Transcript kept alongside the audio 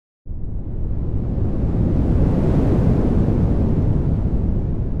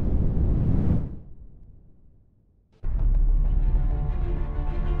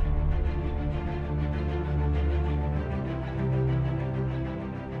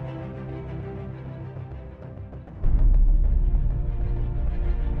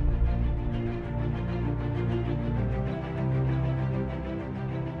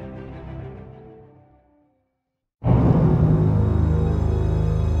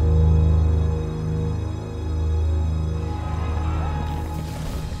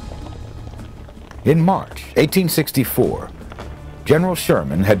In March 1864, General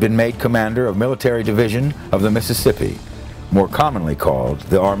Sherman had been made commander of Military Division of the Mississippi, more commonly called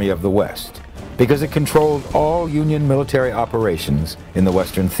the Army of the West, because it controlled all Union military operations in the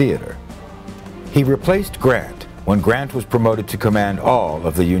Western Theater. He replaced Grant when Grant was promoted to command all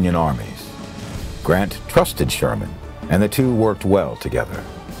of the Union armies. Grant trusted Sherman, and the two worked well together.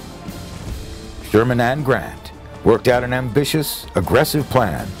 Sherman and Grant worked out an ambitious, aggressive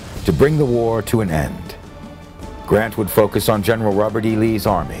plan to bring the war to an end. Grant would focus on General Robert E. Lee's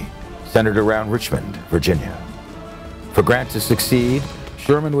army, centered around Richmond, Virginia. For Grant to succeed,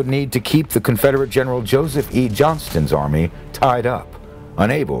 Sherman would need to keep the Confederate General Joseph E. Johnston's army tied up,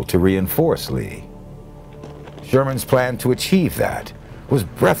 unable to reinforce Lee. Sherman's plan to achieve that was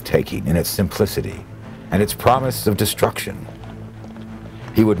breathtaking in its simplicity and its promise of destruction.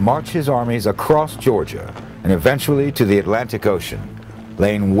 He would march his armies across Georgia and eventually to the Atlantic Ocean,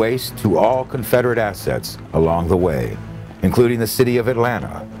 laying waste to all Confederate assets along the way, including the city of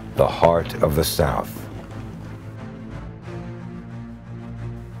Atlanta, the heart of the South.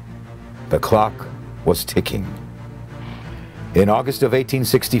 The clock was ticking. In August of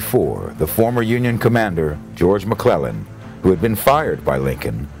 1864, the former Union commander, George McClellan, who had been fired by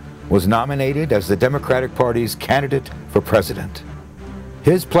Lincoln, was nominated as the Democratic Party's candidate for president.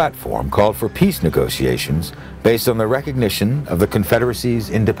 His platform called for peace negotiations based on the recognition of the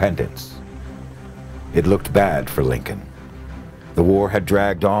Confederacy's independence. It looked bad for Lincoln. The war had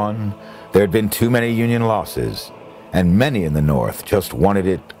dragged on, there had been too many Union losses, and many in the North just wanted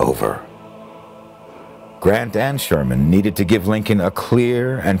it over. Grant and Sherman needed to give Lincoln a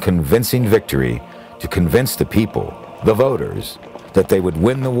clear and convincing victory to convince the people, the voters, that they would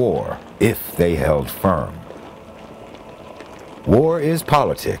win the war if they held firm. War is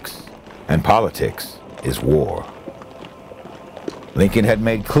politics, and politics is war. Lincoln had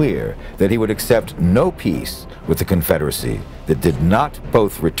made clear that he would accept no peace with the Confederacy that did not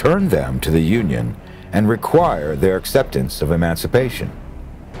both return them to the Union and require their acceptance of emancipation.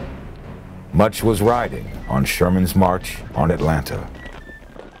 Much was riding on Sherman's march on Atlanta.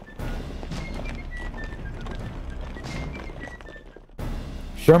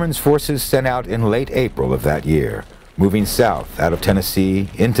 Sherman's forces sent out in late April of that year, moving south out of Tennessee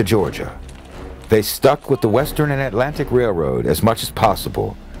into Georgia. They stuck with the Western and Atlantic Railroad as much as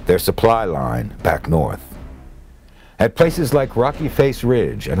possible, their supply line back north. At places like Rocky Face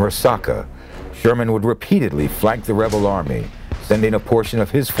Ridge and Resaca, Sherman would repeatedly flank the rebel army, sending a portion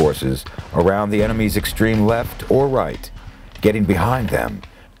of his forces around the enemy's extreme left or right, getting behind them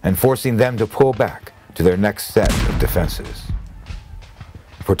and forcing them to pull back to their next set of defenses.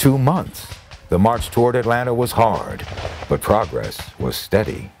 For 2 months, the march toward Atlanta was hard, but progress was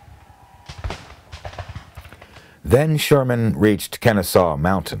steady. Then Sherman reached Kennesaw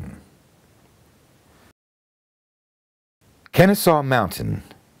Mountain. Kennesaw Mountain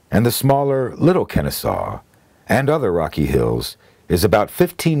and the smaller Little Kennesaw and other rocky hills is about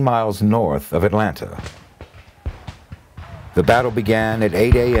 15 miles north of Atlanta. The battle began at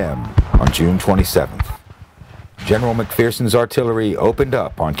 8 a.m. on June 27th. General McPherson's artillery opened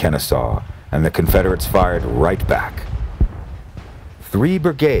up on Kennesaw, and the Confederates fired right back. 3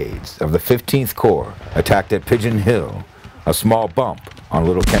 brigades of the 15th Corps attacked at Pigeon Hill, a small bump on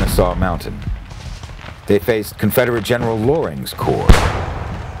Little Kennesaw Mountain. They faced Confederate General Loring's corps.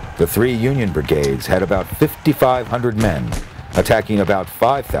 The 3 Union brigades had about 5,500 men, attacking about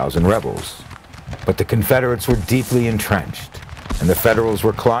 5,000 rebels. But the Confederates were deeply entrenched, and the Federals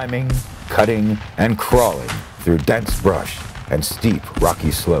were climbing, cutting, and crawling through dense brush and steep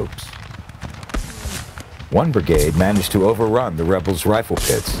rocky slopes. One brigade managed to overrun the rebels' rifle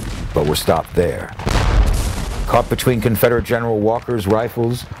pits, but were stopped there. Caught between Confederate General Walker's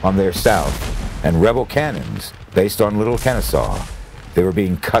rifles on their south and rebel cannons based on Little Kennesaw, they were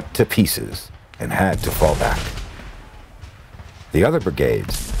being cut to pieces and had to fall back. The other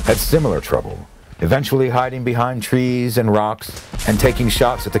brigades had similar trouble, eventually hiding behind trees and rocks and taking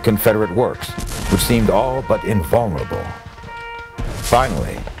shots at the Confederate works, which seemed all but invulnerable.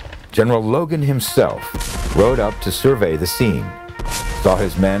 Finally, General Logan himself rode up to survey the scene, saw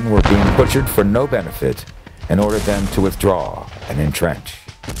his men were being butchered for no benefit, and ordered them to withdraw and entrench.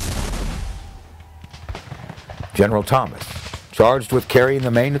 General Thomas, charged with carrying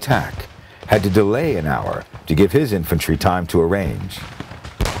the main attack, had to delay an hour to give his infantry time to arrange.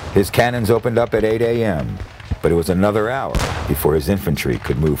 His cannons opened up at 8 a.m., but it was another hour before his infantry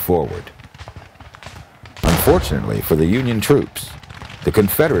could move forward. Unfortunately for the Union troops, the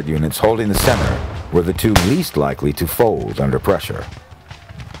Confederate units holding the center were the 2 least likely to fold under pressure.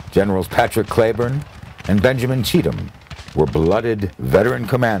 Generals Patrick Cleburne and Benjamin Cheatham were blooded veteran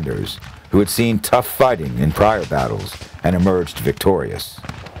commanders who had seen tough fighting in prior battles and emerged victorious.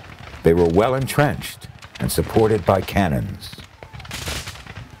 They were well entrenched and supported by cannons.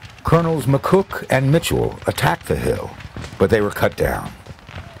 Colonels McCook and Mitchell attacked the hill, but they were cut down.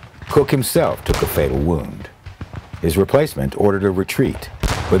 Cook himself took a fatal wound. His replacement ordered a retreat,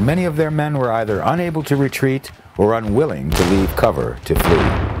 but many of their men were either unable to retreat or unwilling to leave cover to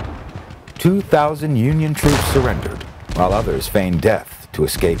flee. 2,000 Union troops surrendered, while others feigned death to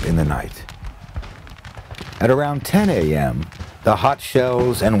escape in the night. At around 10 a.m., the hot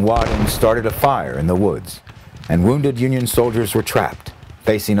shells and wadding started a fire in the woods, and wounded Union soldiers were trapped,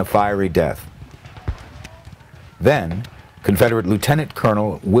 facing a fiery death. Then, Confederate Lieutenant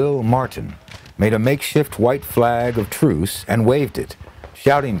Colonel Will Martin made a makeshift white flag of truce and waved it,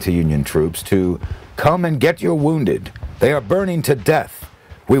 shouting to Union troops to "Come and get your wounded. They are burning to death.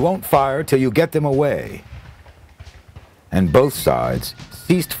 We won't fire till you get them away." And both sides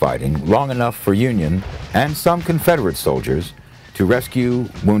ceased fighting long enough for Union and some Confederate soldiers to rescue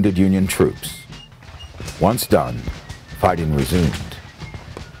wounded Union troops. Once done, fighting resumed.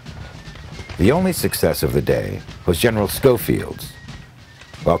 The only success of the day was General Schofield's.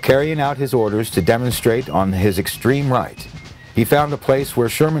 While carrying out his orders to demonstrate on his extreme right, he found a place where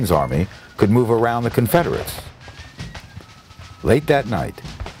Sherman's army could move around the Confederates. Late that night,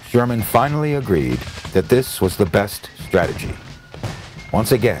 Sherman finally agreed that this was the best strategy.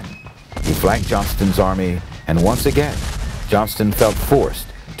 Once again, he flanked Johnston's army, and once again, Johnston felt forced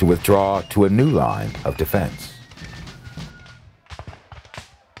to withdraw to a new line of defense.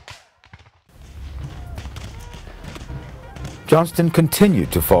 Johnston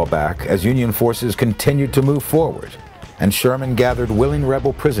continued to fall back as Union forces continued to move forward, and Sherman gathered willing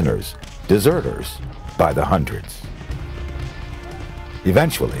rebel prisoners, deserters, by the hundreds.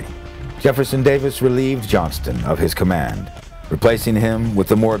 Eventually, Jefferson Davis relieved Johnston of his command, replacing him with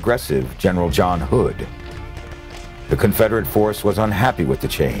the more aggressive General John Hood. The Confederate force was unhappy with the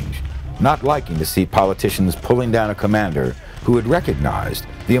change, not liking to see politicians pulling down a commander who had recognized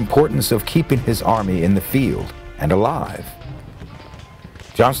the importance of keeping his army in the field and alive.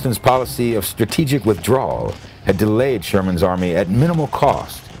 Johnston's policy of strategic withdrawal had delayed Sherman's army at minimal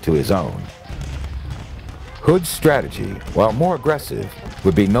cost to his own. Hood's strategy, while more aggressive,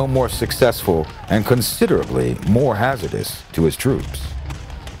 would be no more successful and considerably more hazardous to his troops.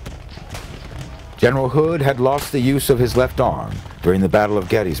 General Hood had lost the use of his left arm during the Battle of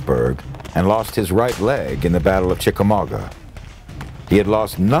Gettysburg and lost his right leg in the Battle of Chickamauga. He had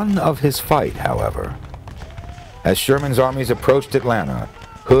lost none of his fight, however. As Sherman's armies approached Atlanta,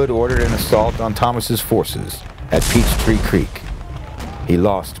 Hood ordered an assault on Thomas's forces at Peachtree Creek. He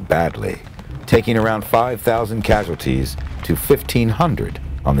lost badly, taking around 5,000 casualties to 1,500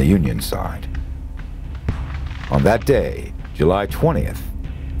 on the Union side. On that day, July 20th,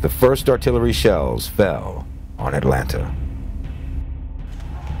 the first artillery shells fell on Atlanta.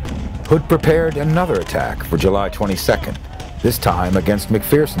 Hood prepared another attack for July 22nd, this time against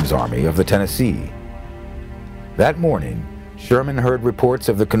McPherson's army of the Tennessee. That morning, Sherman heard reports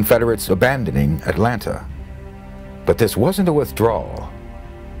of the Confederates abandoning Atlanta. But this wasn't a withdrawal.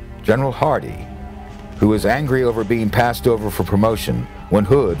 General Hardee, who was angry over being passed over for promotion when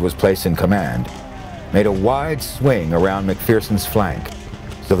Hood was placed in command, made a wide swing around McPherson's flank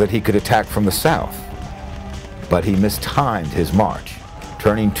so that he could attack from the south. But he mistimed his march,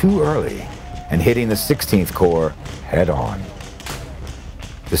 turning too early and hitting the 16th Corps head-on.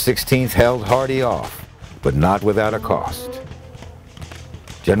 The 16th held Hardee off, but not without a cost.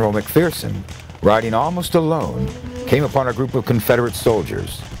 General McPherson, riding almost alone, came upon a group of Confederate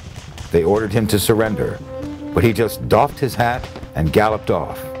soldiers. They ordered him to surrender, but he just doffed his hat and galloped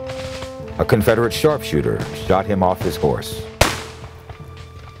off. A Confederate sharpshooter shot him off his horse.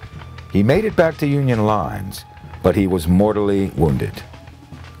 He made it back to Union lines, but he was mortally wounded.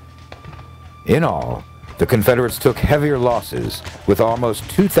 In all, the Confederates took heavier losses, with almost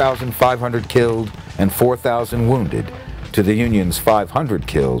 2,500 killed and 4,000 wounded, to the Union's 500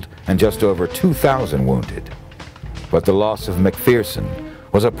 killed and just over 2,000 wounded. But the loss of McPherson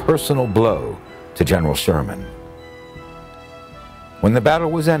was a personal blow to General Sherman. When the battle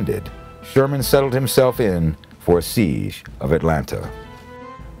was ended, Sherman settled himself in for a siege of Atlanta.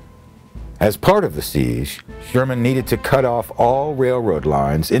 As part of the siege, Sherman needed to cut off all railroad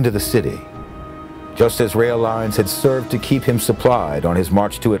lines into the city. Just as rail lines had served to keep him supplied on his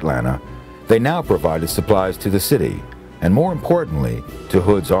march to Atlanta, they now provided supplies to the city, and more importantly, to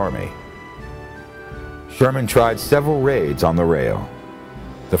Hood's army. Sherman tried several raids on the rail.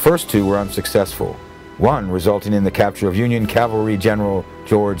 The first two were unsuccessful, one resulting in the capture of Union Cavalry General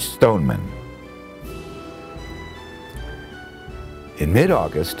George Stoneman. In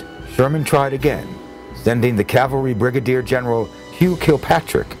mid-August, Sherman tried again, sending the cavalry Brigadier General Hugh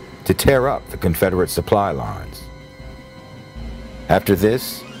Kilpatrick to tear up the Confederate supply lines. After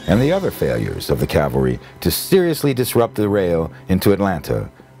this, and the other failures of the cavalry to seriously disrupt the rail into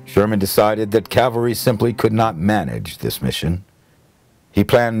Atlanta, Sherman decided that cavalry simply could not manage this mission. He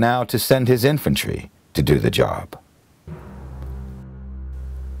planned now to send his infantry to do the job.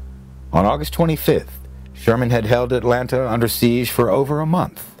 On August 25th, Sherman had held Atlanta under siege for over a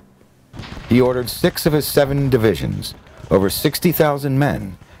month. He ordered 6 of his 7 divisions, over 60,000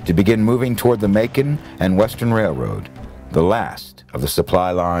 men, to begin moving toward the Macon and Western Railroad, the last of the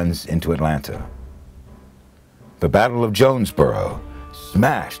supply lines into Atlanta. The Battle of Jonesboro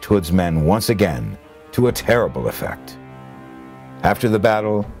smashed Hood's men once again to a terrible effect. After the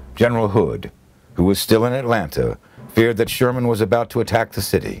battle, General Hood, who was still in Atlanta, feared that Sherman was about to attack the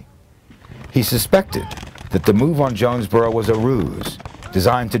city. He suspected that the move on Jonesboro was a ruse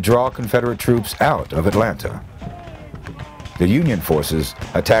designed to draw Confederate troops out of Atlanta. The Union forces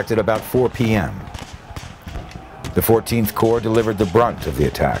attacked at about 4 p.m. The 14th Corps delivered the brunt of the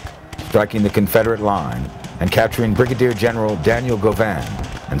attack, striking the Confederate line and capturing Brigadier General Daniel Govan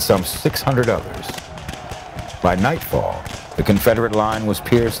and some 600 others. By nightfall, the Confederate line was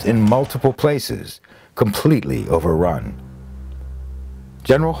pierced in multiple places, completely overrun.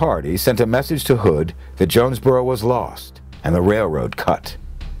 General Hardee sent a message to Hood that Jonesboro was lost and the railroad cut.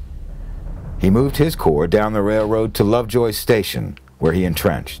 He moved his corps down the railroad to Lovejoy Station, where he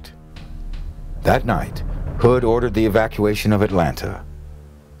entrenched. That night, Hood ordered the evacuation of Atlanta.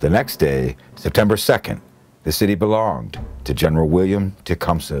 The next day, September 2nd, the city belonged to General William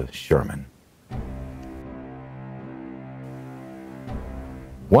Tecumseh Sherman.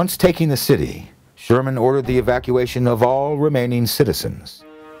 Once taking the city, Sherman ordered the evacuation of all remaining citizens.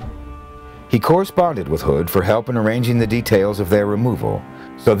 He corresponded with Hood for help in arranging the details of their removal,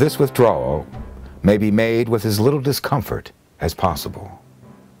 so this withdrawal may be made with as little discomfort as possible.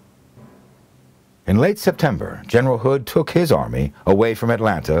 In late September, General Hood took his army away from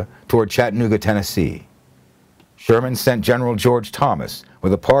Atlanta toward Chattanooga, Tennessee. Sherman sent General George Thomas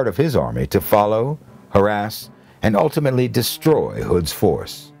with a part of his army to follow, harass, and ultimately destroy Hood's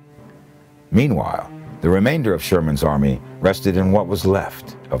force. Meanwhile, the remainder of Sherman's army rested in what was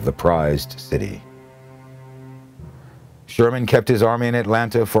left of the prized city. Sherman kept his army in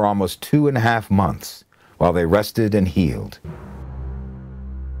Atlanta for almost 2.5 months while they rested and healed.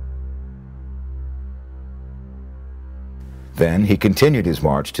 Then he continued his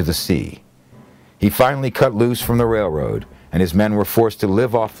march to the sea. He finally cut loose from the railroad, and his men were forced to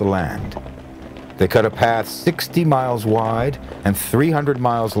live off the land. They cut a path 60 miles wide and 300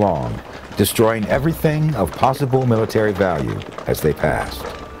 miles long, destroying everything of possible military value as they passed.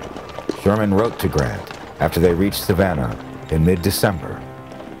 Sherman wrote to Grant after they reached Savannah in mid-December.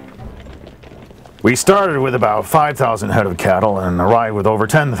 We started with about 5,000 head of cattle and arrived with over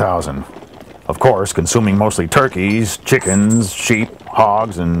 10,000. Of course, consuming mostly turkeys, chickens, sheep,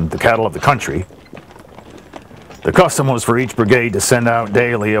 hogs, and the cattle of the country. The custom was for each brigade to send out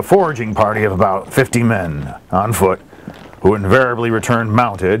daily a foraging party of about 50 men on foot, who invariably returned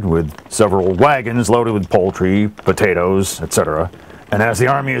mounted with several wagons loaded with poultry, potatoes, etc. And as the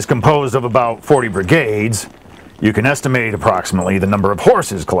army is composed of about 40 brigades, you can estimate approximately the number of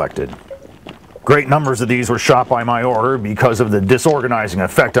horses collected. Great numbers of these were shot by my order because of the disorganizing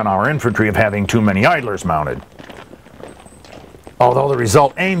effect on our infantry of having too many idlers mounted. Although the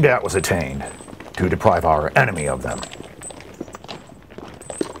result aimed at was attained, to deprive our enemy of them.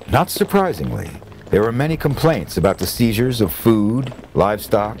 Not surprisingly, there were many complaints about the seizures of food,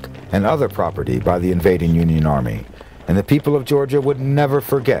 livestock, and other property by the invading Union Army, and the people of Georgia would never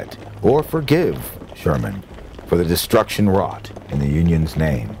forget or forgive Sherman for the destruction wrought in the Union's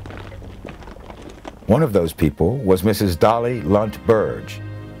name. One of those people was Mrs. Dolly Lunt Burge,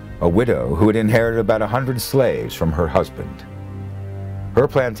 a widow who had inherited about 100 slaves from her husband. Her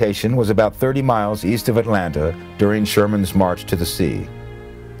plantation was about 30 miles east of Atlanta during Sherman's march to the sea.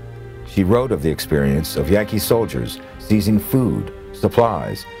 She wrote of the experience of Yankee soldiers seizing food,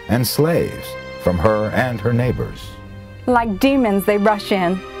 supplies, and slaves from her and her neighbors. Like demons, they rush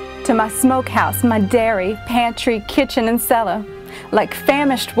in to my smokehouse, my dairy, pantry, kitchen, and cellar. Like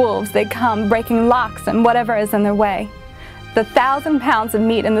famished wolves, they come, breaking locks and whatever is in their way. The 1,000 pounds of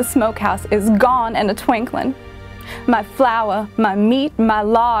meat in the smokehouse is gone in a twinkling. My flour, my meat, my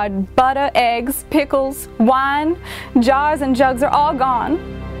lard, butter, eggs, pickles, wine, jars and jugs are all gone.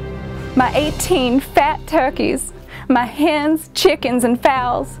 My 18 fat turkeys, my hens, chickens, and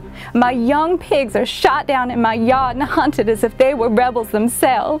fowls, my young pigs are shot down in my yard and hunted as if they were rebels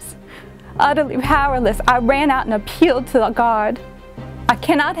themselves. Utterly powerless, I ran out and appealed to the guard. "I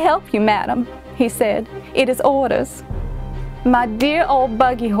cannot help you, madam," he said. "It is orders. My dear old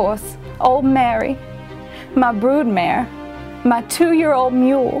buggy horse, old Mary, my brood mare, my 2-year-old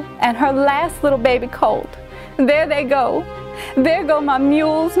mule, and her last little baby colt. There they go. There go my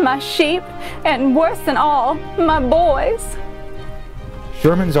mules, my sheep, and worse than all, my boys."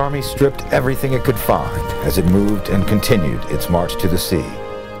 Sherman's army stripped everything it could find as it moved and continued its march to the sea.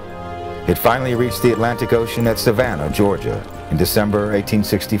 It finally reached the Atlantic Ocean at Savannah, Georgia, in December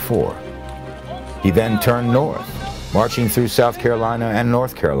 1864. He then turned north, marching through South Carolina and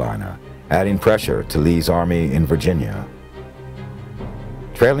North Carolina, adding pressure to Lee's army in Virginia.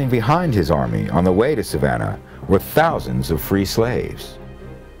 Trailing behind his army on the way to Savannah were thousands of free slaves.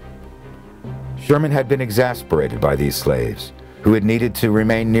 Sherman had been exasperated by these slaves, who had needed to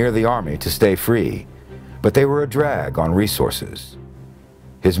remain near the army to stay free, but they were a drag on resources.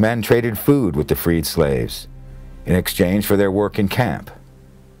 His men traded food with the freed slaves in exchange for their work in camp,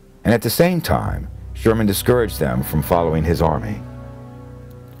 and at the same time, Sherman discouraged them from following his army.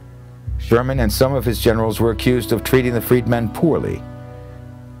 Sherman and some of his generals were accused of treating the freedmen poorly.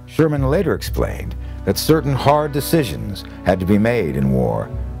 Sherman later explained that certain hard decisions had to be made in war.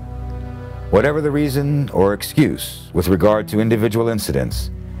 Whatever the reason or excuse with regard to individual incidents,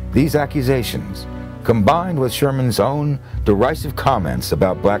 these accusations, combined with Sherman's own derisive comments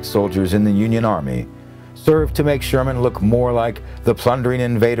about black soldiers in the Union Army, served to make Sherman look more like the plundering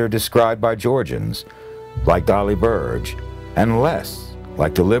invader described by Georgians, like Dolly Burge, and less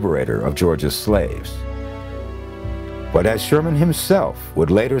like the liberator of Georgia's slaves. But as Sherman himself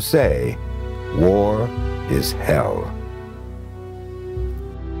would later say, war is hell.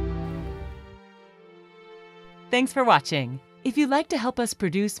 Thanks for watching. If you'd like to help us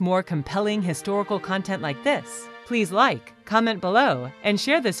produce more compelling historical content like this, please like, comment below, and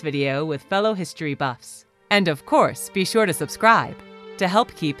share this video with fellow history buffs. And of course, be sure to subscribe to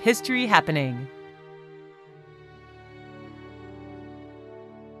help keep history happening.